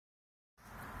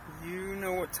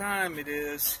what time it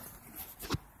is.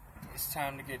 It's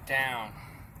time to get down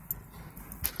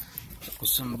with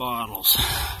some bottles.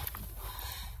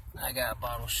 I got a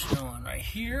bottle showing right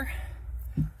here.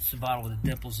 It's a bottle with the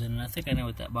dimples in it. I think I know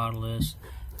what that bottle is.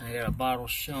 I got a bottle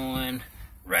showing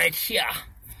right here.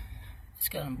 It's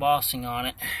got embossing on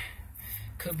it.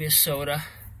 Could be a soda.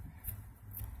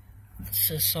 It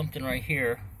says something right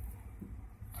here.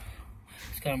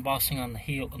 It's got embossing on the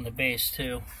heel, on the base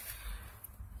too.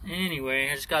 Anyway,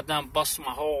 I just got done busting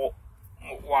my hole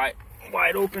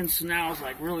wide open, so now it's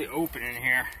like really open in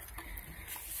here.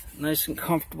 Nice and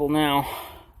comfortable now.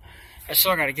 I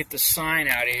still got to get this sign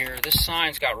out of here. This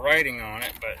sign's got writing on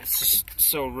it, but it's just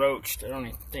so roached. I don't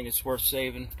even think it's worth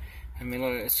saving. I mean,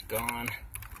 look, it's gone.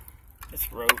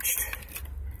 It's roached.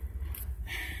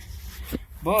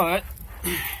 But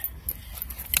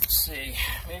let's see.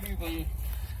 Maybe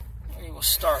we'll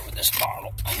start with this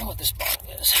bottle. I know what this bottle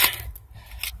is.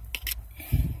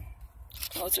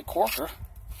 Oh, it's a corker,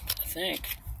 I think.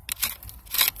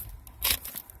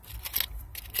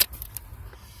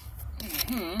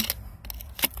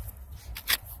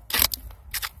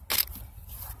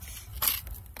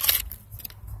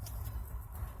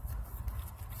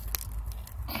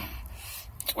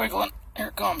 It's wiggling. Here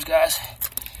it comes, guys.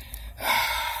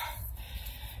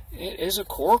 It is a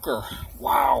corker.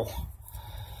 Wow.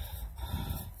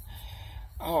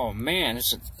 Oh man,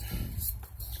 it's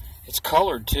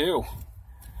colored too.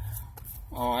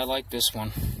 Oh, I like this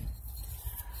one.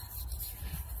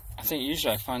 I think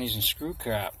usually I find these in screw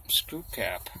cap. Look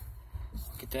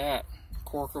at that.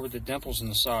 Corker with the dimples in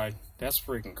the side. That's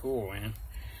freaking cool, man.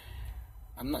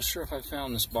 I'm not sure if I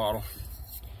found this bottle.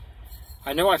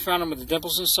 I know I found them with the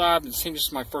dimples inside, but I think this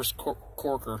is my first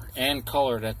corker, and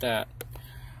colored at that.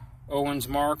 Owen's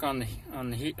mark on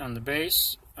the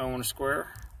base. Owen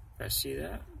square. You guys see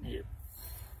that? Yep.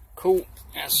 Cool.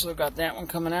 I still got that one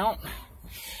coming out.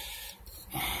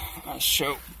 I'll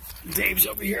show. Dave's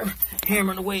over here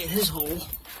hammering away at his hole.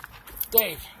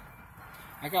 Dave,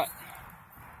 I got.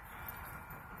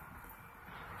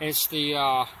 It's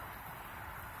the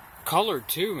colored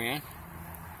too, man.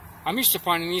 I'm used to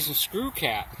finding these in screw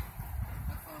cap. I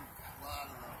found a lot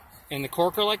of those. In the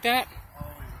corker like that? Oh,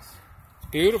 yes.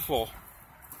 Beautiful.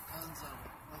 Tons of them.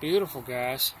 Beautiful,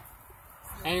 guys.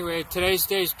 Anyway, today's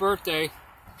Dave's birthday.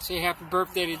 Say happy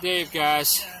birthday to Dave,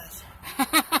 guys.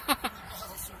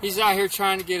 He's out here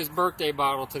trying to get his birthday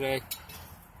bottle today.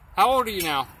 How old are you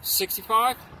now?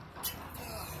 65?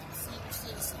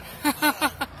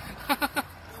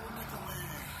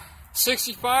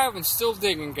 65 and still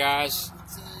digging, guys.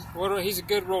 He's a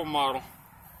good role model.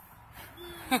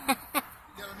 You gotta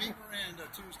meet Miranda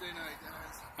Tuesday night,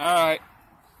 guys. Alright.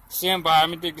 Stand by. I'm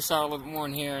going to dig this out a little bit more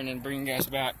in here and then bring you guys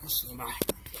back. Stand by.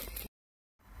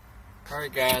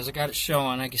 Alright, guys. I got it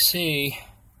showing. I can see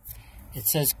it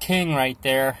says King right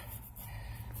there.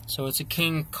 So it's a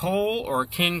King Cole or a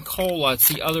King Cola. It's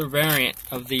the other variant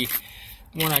of the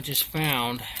one I just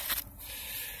found.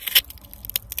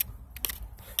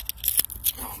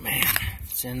 Oh, man.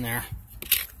 It's in there.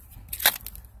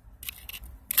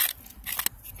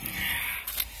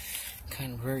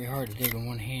 Kind of very hard to dig in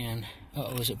one hand.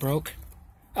 Uh-oh, is it broke?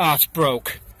 Oh, it's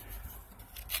broke.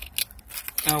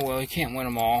 Oh, well, you can't win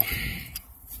them all.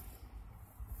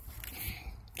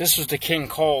 This was the King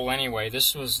Cole anyway.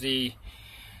 This was the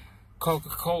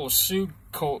Coca-Cola sued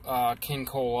King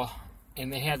Cola,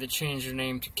 and they had to change their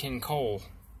name to King Cole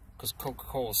because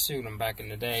Coca-Cola sued them back in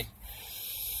the day.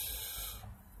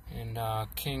 And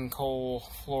King Cole,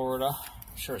 Florida.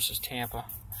 I'm sure it says Tampa.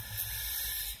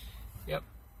 Yep.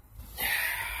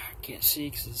 Can't see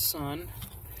because of the sun.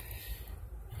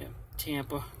 Yep,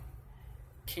 Tampa.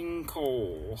 King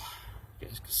Cole. You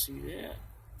guys can see that.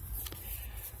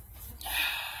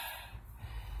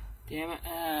 Damn it.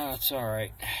 Oh, it's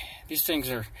alright. These things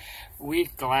are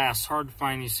weak glass. Hard to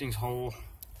find these things whole.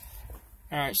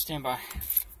 Alright, stand by.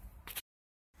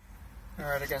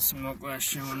 Alright, I got some milk glass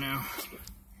showing now.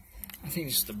 I think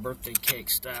this is the birthday cake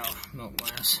style milk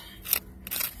glass. Get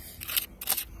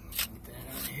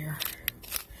that out of here.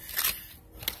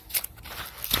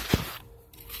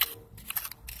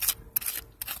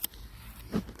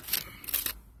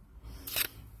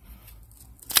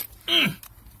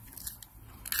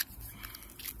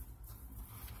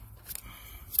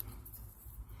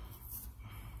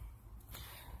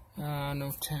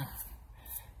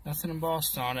 Nothing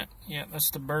embossed on it. Yeah,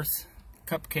 that's the birth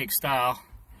cupcake style.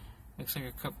 Looks like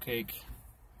a cupcake.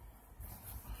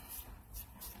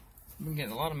 I've been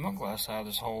getting a lot of milk glass out of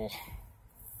this hole.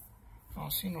 I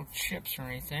don't see no chips or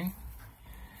anything.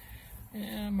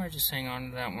 Yeah, I might just hang on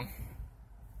to that one.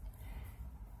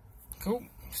 Cool.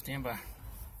 Stand by.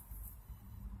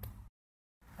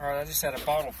 Alright, I just had a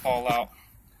bottle fall out.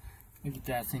 Look at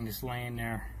that thing just laying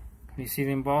there. Can you see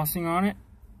the embossing on it?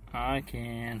 I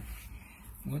can.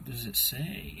 What does it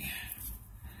say?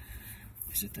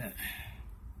 Is it that?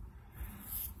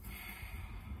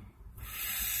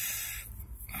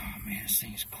 Oh man, this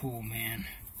thing's cool, man.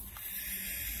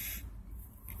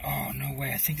 Oh, no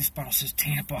way. I think this bottle says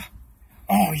Tampa.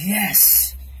 Oh,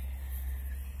 yes!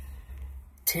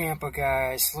 Tampa,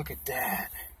 guys. Look at that.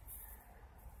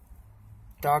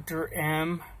 Dr.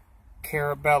 M.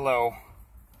 Carabello.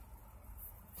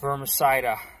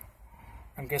 Vermicida.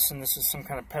 I'm guessing this is some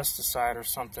kind of pesticide or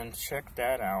something. Check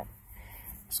that out.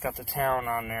 It's got the town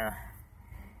on there.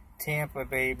 Tampa,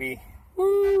 baby.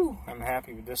 Woo! I'm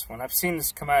happy with this one. I've seen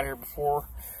this come out here before.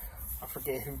 I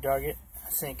forget who dug it. I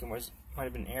think it might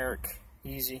have been Eric.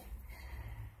 Easy.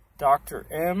 Dr.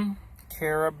 M.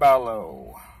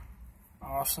 Carabello.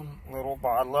 Awesome little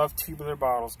bottle. I love tubular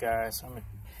bottles, guys. I'm a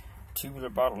tubular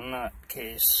bottle nut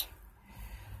case.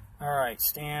 Alright,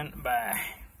 stand by.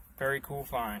 Very cool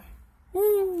find.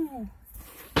 Woo!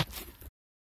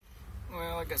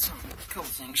 Well, I got a couple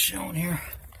things showing here.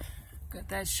 Got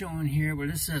that showing here, but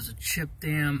this has a chipped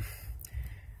dam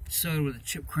soda with a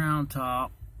chipped crown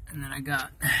top. And then I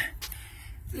got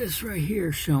this right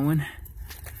here showing.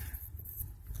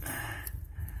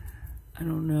 I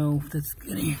don't know if that's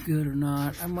any good or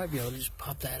not. I might be able to just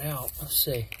pop that out. Let's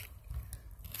see.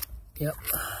 Yep.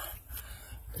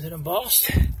 Is it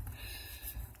embossed?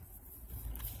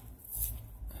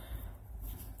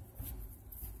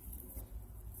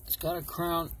 It's got a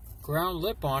ground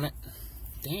lip on it.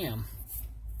 Damn.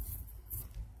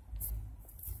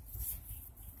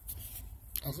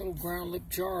 A little ground lip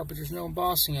jar, but there's no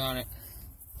embossing on it.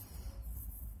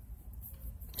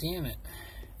 Damn it.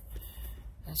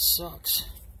 That sucks.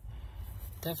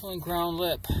 Definitely ground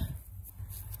lip.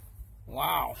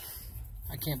 Wow.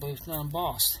 I can't believe it's not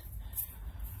embossed.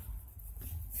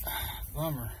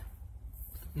 Bummer.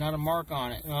 Not a mark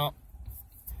on it. Well,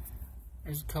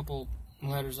 there's a couple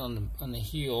letters on the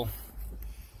heel.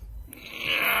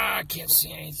 I can't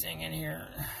see anything in here.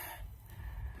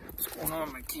 What's going on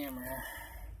with my camera here?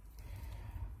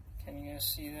 Can you guys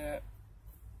see that?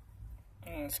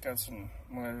 It's got some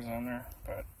letters on there,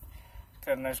 but it's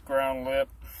got a nice ground lip.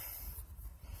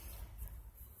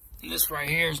 And this right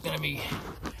here is going to be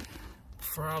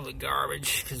probably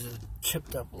garbage because of the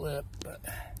chipped up lip, but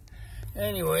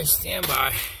anyway, stand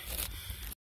by.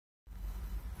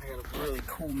 I got a really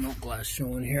cool milk glass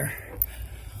showing here.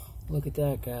 Look at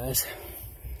that, guys.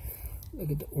 Look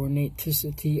at the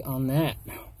ornaticity on that.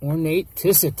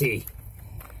 Ornaticity.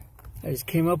 I just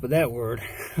came up with that word.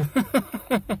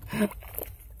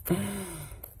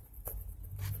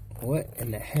 What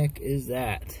in the heck is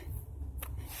that?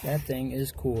 That thing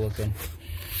is cool looking.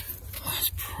 Oh,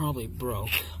 it's probably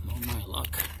broke. Oh my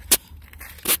luck.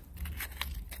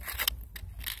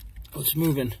 Oh, it's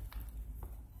moving.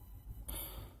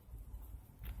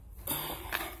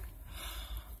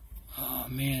 Oh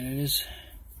man, it is.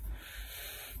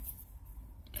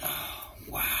 Oh,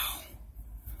 wow.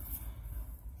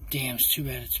 Damn, it's too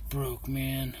bad it's broke,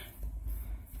 man.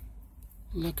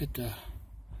 Look at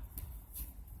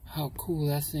how cool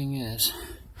that thing is.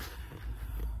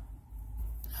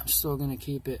 I'm still gonna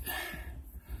keep it.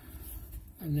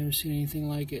 I've never seen anything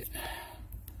like it.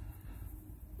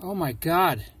 Oh my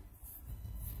God.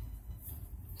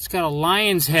 It's got a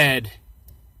lion's head.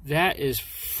 That is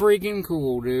freaking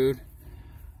cool, dude.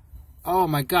 Oh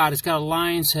my God, it's got a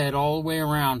lion's head all the way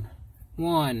around.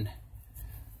 1,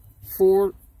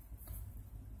 4,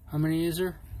 how many is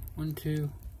there? 1,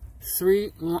 2,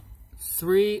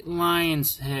 3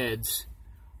 lion's heads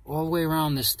all the way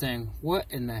around this thing. What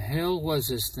in the hell was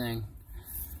this thing?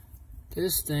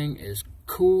 This thing is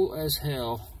cool as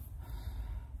hell.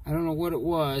 I don't know what it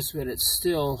was, but it's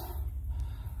still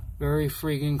very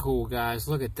freaking cool, guys.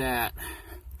 Look at that.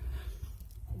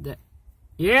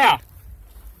 Yeah.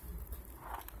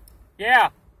 Yeah.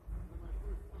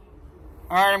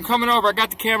 Alright, I'm coming over. I got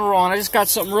the camera rolling. I just got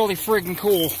something really freaking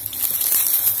cool.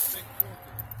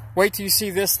 Wait till you see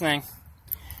this thing.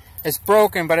 It's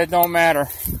broken, but it don't matter.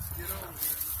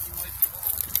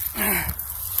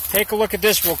 Take a look at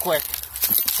this real quick.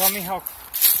 Tell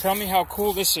me how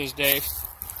cool this is, Dave.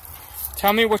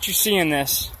 Tell me what you see in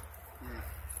this.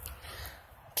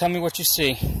 Tell me what you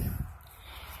see.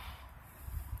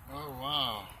 Oh,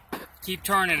 wow. Keep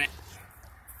turning it.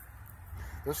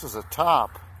 This is a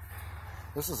top.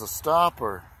 This is a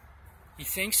stopper. You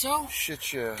think so?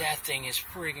 Shit, yeah. That thing is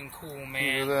freaking cool,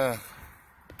 man. Look at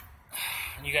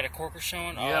that. You got a corker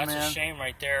showing? Oh, Yeah, that's man. a shame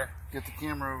right there. Get the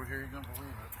camera over here. You're going to believe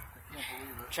it. I can't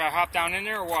believe it. Should I hop down in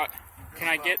there or what? Can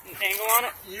I get an angle on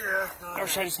it? Yeah. Or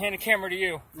should I just hand the camera to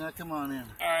you? Yeah, come on in.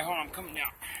 All right, hold on, I'm coming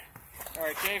down. All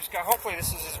right, Dave's got, hopefully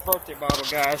this is his birthday bottle,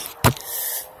 guys.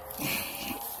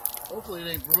 Hopefully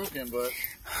it ain't broken, but...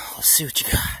 Let's see what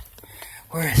you got.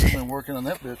 Where is it? I've been working on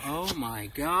that bitch. Oh my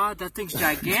God, that thing's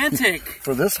gigantic.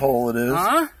 For this hole it is.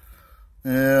 Huh?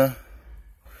 Yeah.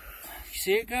 You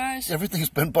see it, guys? Everything's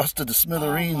been busted to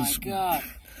smithereens. Oh my God.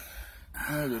 I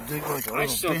had to dig like a I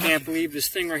still can't believe this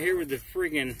thing right here with the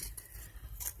friggin'...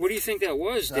 What do you think that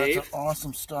was, Dave? That's an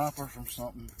awesome stopper from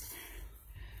something.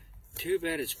 Too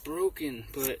bad it's broken,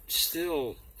 but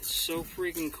still, it's so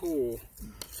freaking cool.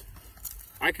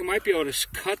 I might be able to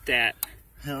cut that.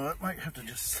 Yeah, I might have to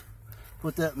just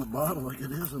put that in the bottle like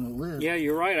it is in the lid. Yeah,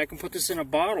 you're right. I can put this in a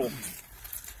bottle.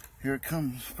 Here it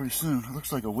comes pretty soon. It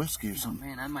looks like a whiskey or Oh something.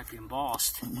 man, that might be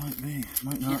embossed. It might be. It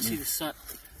might Can't not see be. the sun.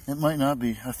 It might not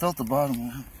be. I felt the bottom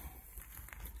of it.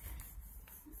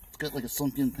 It's got like a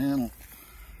sunk-in panel.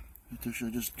 Should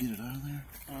I just get it out of there?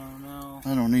 Oh no.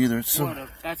 I don't either. It's so...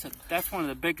 That's one of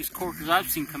the biggest corkers I've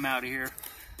seen come out of here.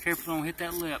 Careful, don't hit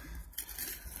that lip.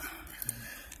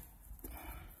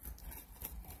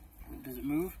 Does it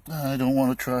move? I don't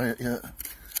want to try it yet.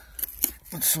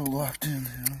 It's so locked in,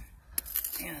 you know.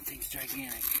 Yeah, that thing's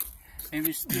gigantic. Maybe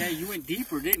it's, yeah, you went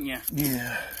deeper, didn't you?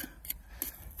 Yeah.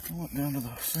 I went down to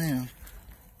the sand.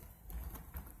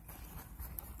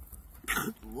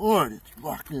 Good Lord, it's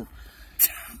locked in.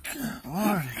 Good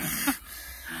Lord.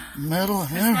 Metal and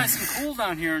It's everything. nice and cool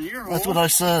down here in your hole. That's what I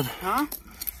said. Huh?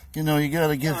 You know, you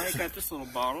gotta get... Oh, I got this little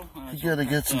bottle. You gotta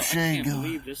get some shade I can't going.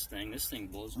 believe this thing. This thing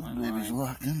blows my Baby's mind.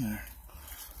 locked in there.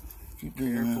 Keep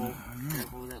digging Careful, that.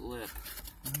 careful with that lip.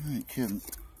 I ain't kidding.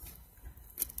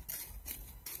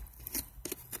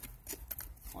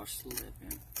 Watch the lip,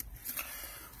 man.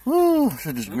 Woo!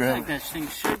 Should just Looks grab like it. that thing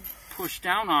should push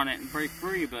down on it and break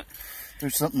free, but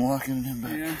There's something locking it in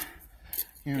back yeah.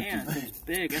 here Yeah, at the base. it's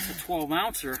big. That's a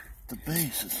 12-ouncer. The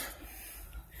base is...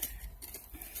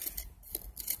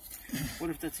 What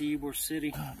if that's a Ybor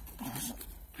City? God, awesome.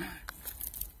 Oh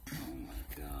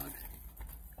my God.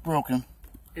 Broken.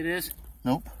 It is?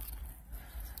 Nope.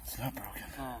 It's not broken.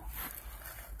 Oh.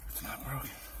 It's not broken.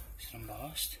 Is it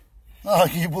embossed? Oh,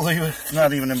 can you believe it? It's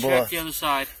not even Check embossed. the other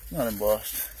side. It's not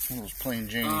embossed. It's one of those plain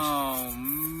Janes. Oh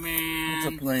man.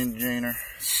 It's a plain Janer.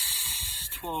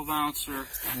 12-ouncer.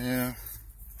 Yeah.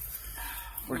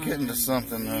 We're getting to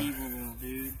something though. Unbelievable,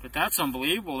 dude. But that's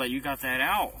unbelievable that you got that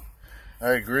out.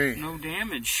 I agree. No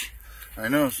damage. I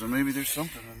know, so maybe there's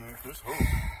something in there. There's hope.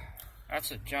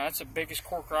 That's the biggest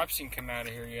corker I've seen come out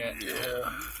of here yet.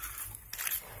 Yeah.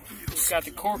 It's got the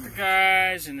corker,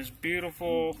 guys, and it's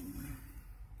beautiful.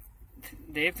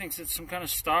 Dave thinks it's some kind of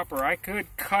stopper. I could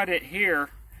cut it here.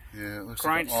 Yeah, it looks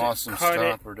Grind like an awesome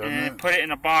stopper, doesn't and it? put it in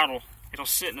a bottle. It'll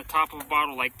sit in the top of a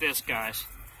bottle like this, guys.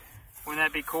 Wouldn't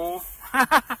that be cool?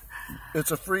 It's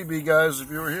a freebie, guys.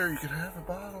 If you were here, you could have a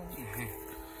bottle.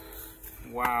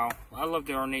 Wow. I love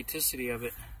the ornaticity of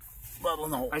it. Bottle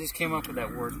in the hole. I just came up with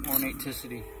that word,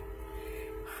 ornaticity.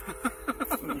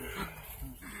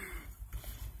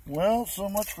 Well, so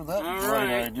much for that All bright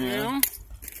right, idea. yeah.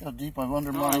 How deep I've Oh,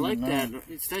 undermined I like it that. now.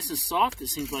 It's nice and soft, it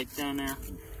seems like, down there.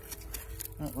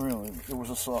 Not really. There was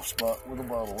a soft spot where the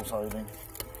bottle was hiding.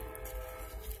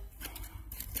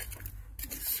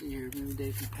 Let's see here. Maybe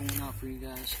Dave can pull one out for you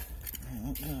guys.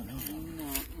 Oh, yeah,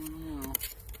 no. No.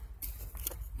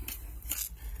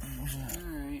 What's that?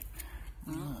 Alright.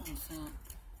 Well, what's that?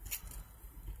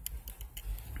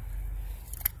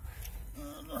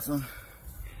 Nothing.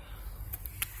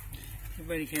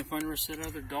 Everybody can't find the rest of that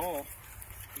other doll.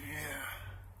 Yeah.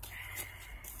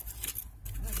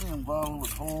 That damn bottle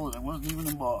was whole and it wasn't even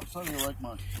embossed. How do you like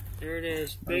mine? There it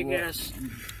is. Big ass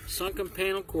sunken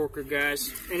panel corker,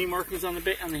 guys. Any markings on the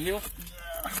heel?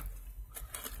 Yeah.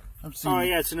 I've seen. Oh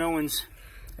yeah, it's an Owens.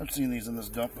 I've seen these in this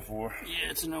dump before.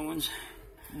 Yeah, it's an Owens.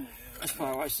 That's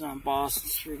probably why it's not embossed.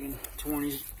 It's freaking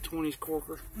 20s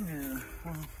corker. Yeah.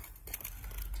 Well,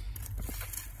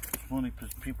 it's funny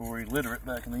because people were illiterate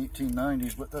back in the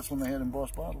 1890s, but that's when they had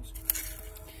embossed bottles.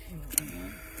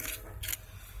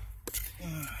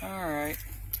 Alright.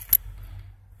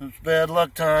 It's bad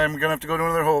luck time. We're gonna have to go to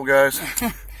another hole, guys.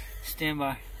 Stand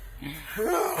by.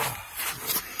 Guys,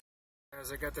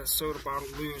 I got that soda bottle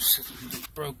loose.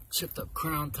 Broke, chipped up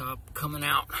crown top coming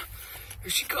out. Here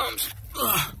she comes.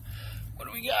 Ugh. What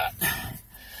do we got?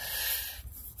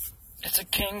 It's a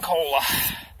King Cola.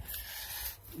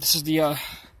 This is the other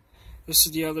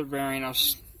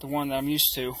variant, the one that I'm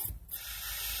used to.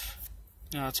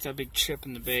 Now it's got a big chip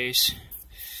in the base.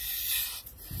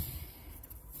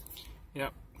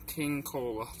 Yep, King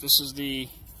Cola. This is the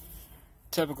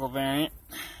typical variant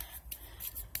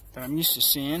that I'm used to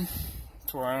seeing.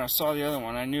 to where I saw the other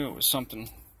one, I knew it was something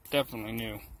definitely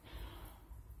new.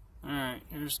 Alright,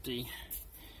 here's the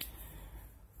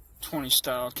 20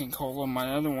 style King Cola.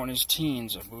 My other one is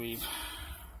teens, I believe.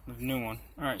 The new one.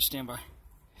 Alright, stand by.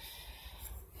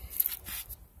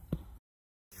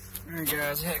 Alright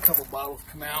guys, I had a couple bottles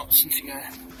come out since you got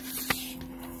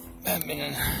haven't been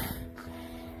in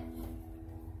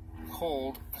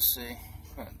cold. Let's see.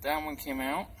 That one came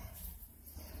out.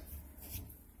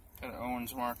 Got an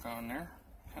Owens mark on there.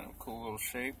 Kind of a cool little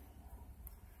shape.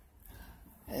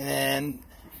 And then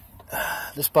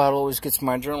this bottle always gets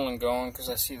my adrenaline going because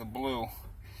I see the blue.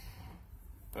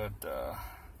 But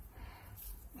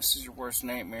this is your worst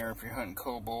nightmare if you're hunting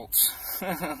cobalts.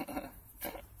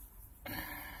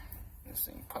 This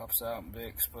thing pops out in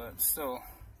Vicks, but it's still a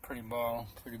pretty bottle,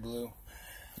 pretty blue.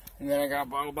 And then I got a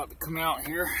bottle about to come out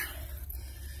here.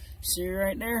 See her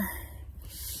right there?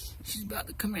 She's about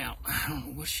to come out. I don't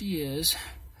know what she is.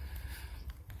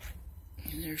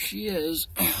 And there she is.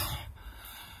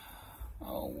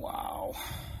 Oh, wow.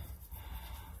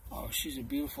 Oh, she's a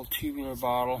beautiful tubular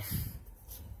bottle.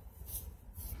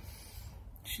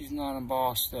 She's not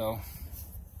embossed, though.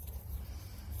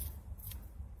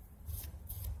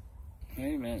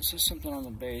 Wait a minute, it says something on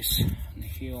the base, on the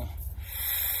heel.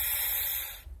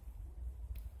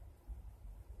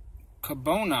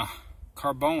 Carbona.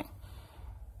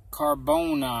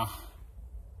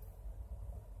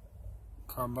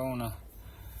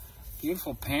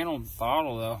 Beautiful paneled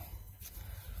bottle, though.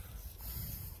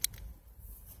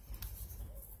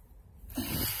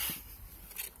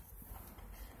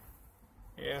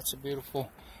 Yeah, it's a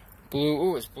beautiful blue.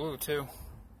 Oh, it's blue, too.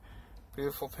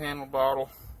 Beautiful paneled bottle.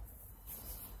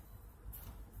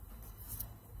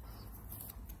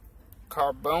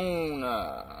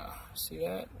 Carbona. See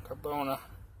that? Carbona. I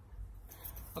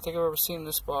don't think I've ever seen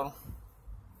this bottle.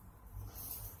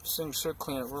 This thing should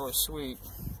clean it really sweet.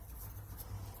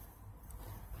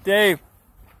 Dave!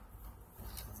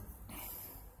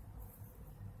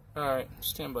 Alright,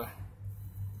 stand by.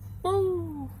 Woo!